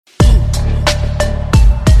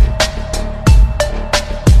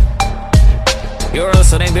You're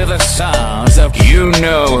listening to the sounds of you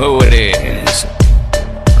know who it is.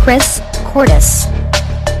 Chris Cordis.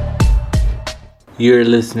 You're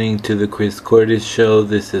listening to the Chris Cordis Show.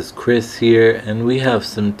 This is Chris here, and we have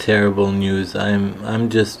some terrible news. I'm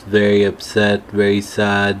just very upset, very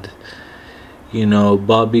sad. You know,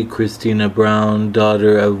 Bobbi Kristina Brown,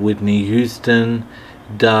 daughter of Whitney Houston,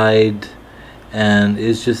 died, and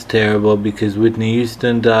it's just terrible because Whitney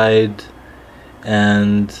Houston died,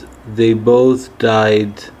 and they both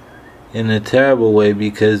died in a terrible way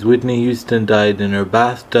because Whitney Houston died in her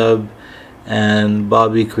bathtub, and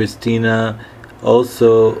Bobbi Kristina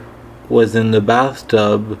also was in the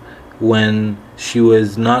bathtub when she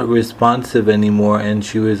was not responsive anymore and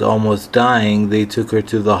she was almost dying. They took her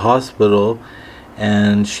to the hospital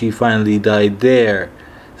and she finally died there.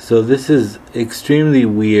 So this is extremely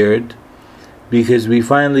weird because we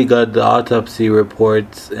finally got the autopsy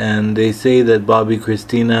reports and they say that Bobbi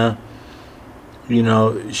Kristina, you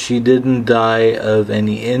know, she didn't die of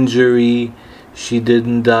any injury, she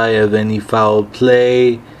didn't die of any foul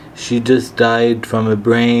play, she just died from a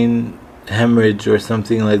brain hemorrhage or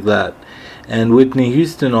something like that. And Whitney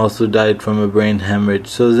Houston also died from a brain hemorrhage.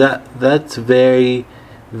 So that's very,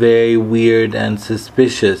 very weird and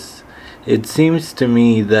suspicious. It seems to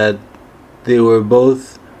me that they were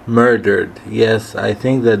both murdered. Yes, I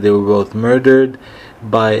think that they were both murdered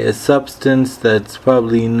by a substance that's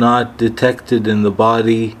probably not detected in the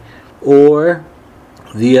body. Or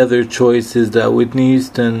the other choice is that Whitney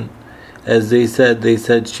Houston, as they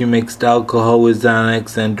said she mixed alcohol with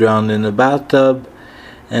Xanax and drowned in a bathtub,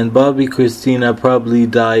 and Bobbi Kristina probably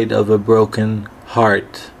died of a broken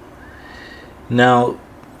heart. Now,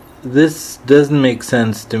 this doesn't make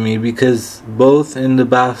sense to me because both in the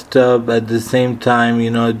bathtub at the same time,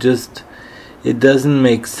 you know, it doesn't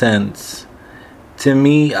make sense. To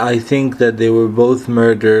me, I think that they were both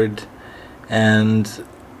murdered, and,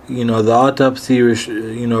 you know, the autopsy,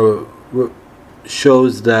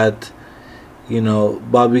 shows that, you know,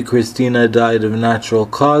 Bobbi Kristina died of natural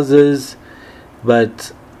causes,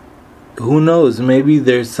 but who knows, maybe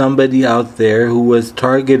there's somebody out there who was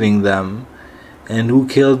targeting them and who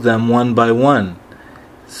killed them one by one.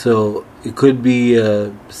 So it could be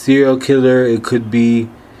a serial killer, it could be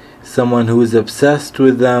someone who is obsessed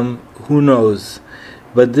with them, who knows.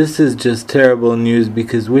 But this is just terrible news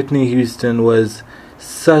because Whitney Houston was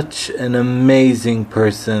such an amazing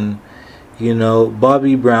person. You know,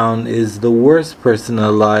 Bobby Brown is the worst person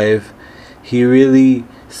alive. He really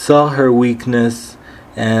saw her weakness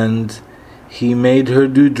and he made her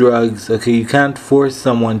do drugs. Okay, you can't force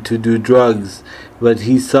someone to do drugs, but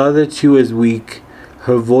he saw that she was weak.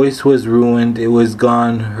 Her voice was ruined. It was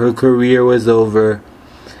gone. Her career was over.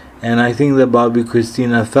 And I think that Bobbi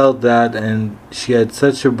Kristina felt that, and she had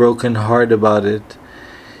such a broken heart about it.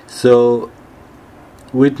 So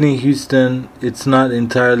Whitney Houston, it's not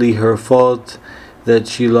entirely her fault that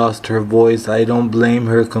she lost her voice. I don't blame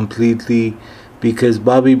her completely because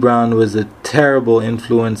Bobby Brown was a terrible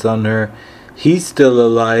influence on her. He's still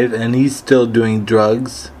alive and he's still doing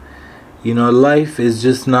drugs. You know, life is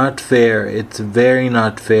just not fair. It's very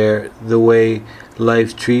not fair the way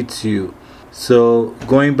life treats you. So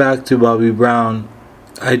going back to Bobby Brown,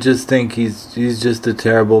 I just think he's just a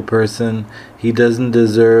terrible person. He doesn't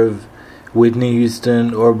deserve Whitney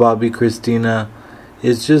Houston or Bobbi Kristina.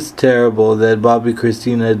 It's just terrible that Bobbi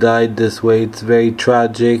Kristina died this way. It's very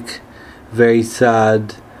tragic, very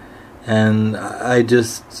sad, and I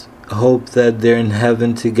just hope that they're in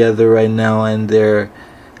heaven together right now and they're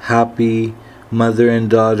happy, mother and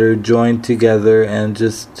daughter joined together and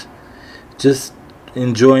just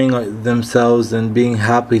enjoying themselves and being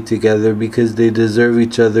happy together because they deserve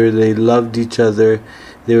each other, they loved each other,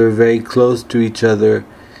 they were very close to each other.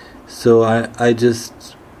 So I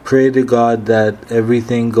just pray to God that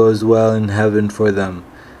everything goes well in heaven for them.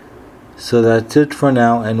 So that's it for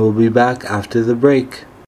now, and we'll be back after the break.